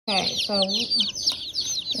Okay, so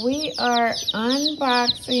we are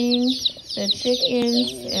unboxing the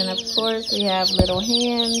chickens, and of course we have little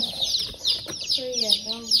hands,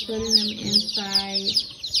 putting them inside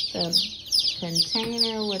the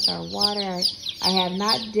container with our water. I have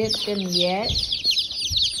not dipped them yet,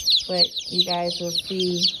 but you guys will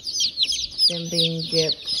see them being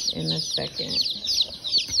dipped in a second.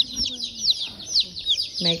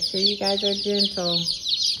 Make sure you guys are gentle.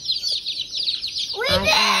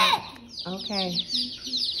 Okay.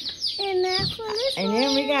 And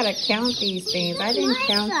then we gotta count these things. I didn't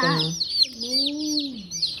count them.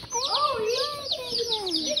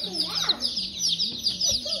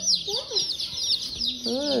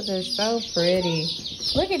 Oh, they're so pretty.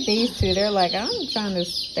 Look at these two. They're like, I'm trying to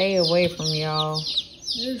stay away from y'all.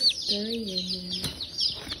 There's 3 in there.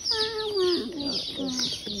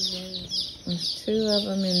 There's 2 of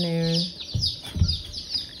them in there.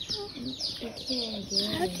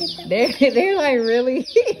 They're like really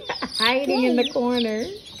hiding in the corner.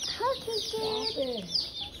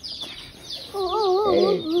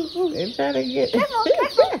 They're trying to get.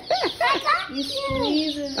 You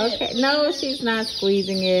squeezing it. Okay, no, she's not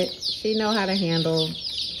squeezing it. She know how to handle.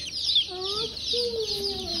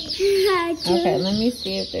 Okay, let me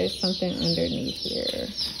see if there's something underneath here.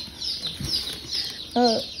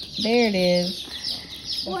 Oh, there it is.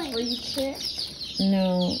 Free chick.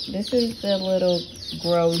 No, this is the little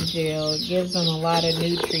grow gel. It gives them a lot of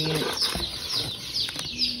nutrients.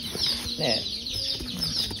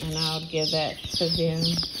 And I'll give that to them.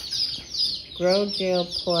 Grow gel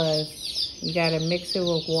plus. You gotta mix it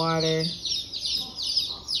with water.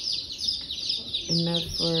 Enough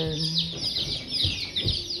for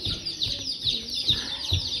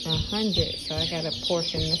 100. So I gotta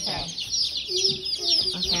portion this out.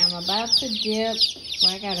 Okay, I'm about to dip.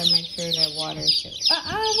 Well, I gotta make sure that water is good. What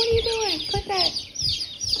are you doing?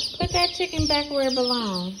 Put that chicken back where it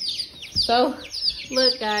belongs. So,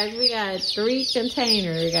 look guys, we got 3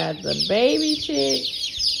 containers. We got the baby chick,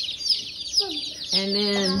 and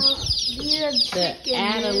then the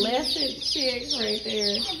adolescent chicks right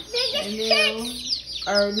there. And then,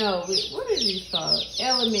 or no, what is these called?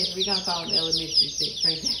 Elementary. We're gonna call them elementary chicks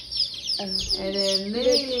right there. And then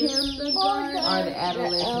these are the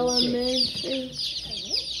adolescent chicks.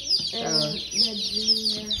 And the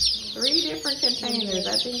junior. 3 different containers. I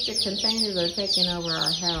think the containers are taking over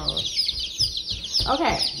our house.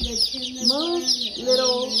 Okay. Move,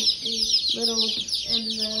 little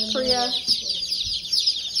Priya.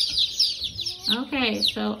 Okay,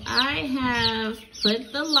 so I have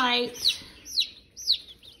put the light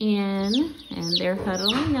in, and they're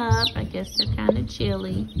huddling up. I guess they're kind of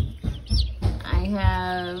chilly. I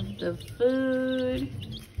have the food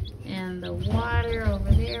and the water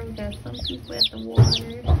over there. We got some people at the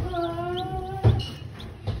water.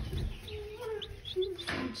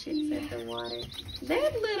 Some chicks at the water.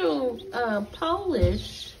 That little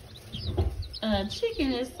Polish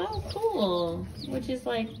chicken is so cool, which is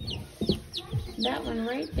like that one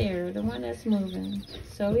right there, the one that's moving.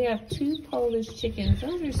 So we have 2 Polish chickens.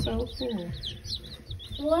 Those are so cool.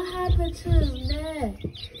 What happened to his neck?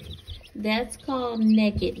 That's called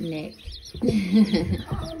naked neck.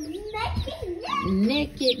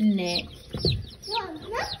 Naked neck. So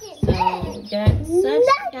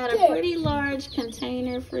got a pretty large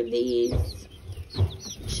container for these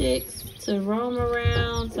chicks to roam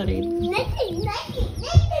around. So they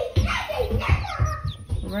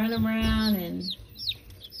run around and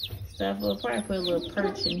stuff. We'll probably put a little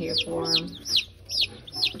perch in here for them.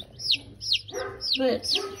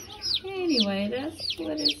 But anyway, that's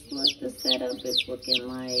what the setup is looking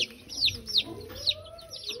like.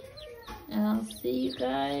 And I'll see you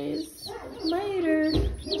guys later.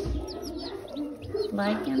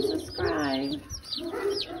 Like and subscribe.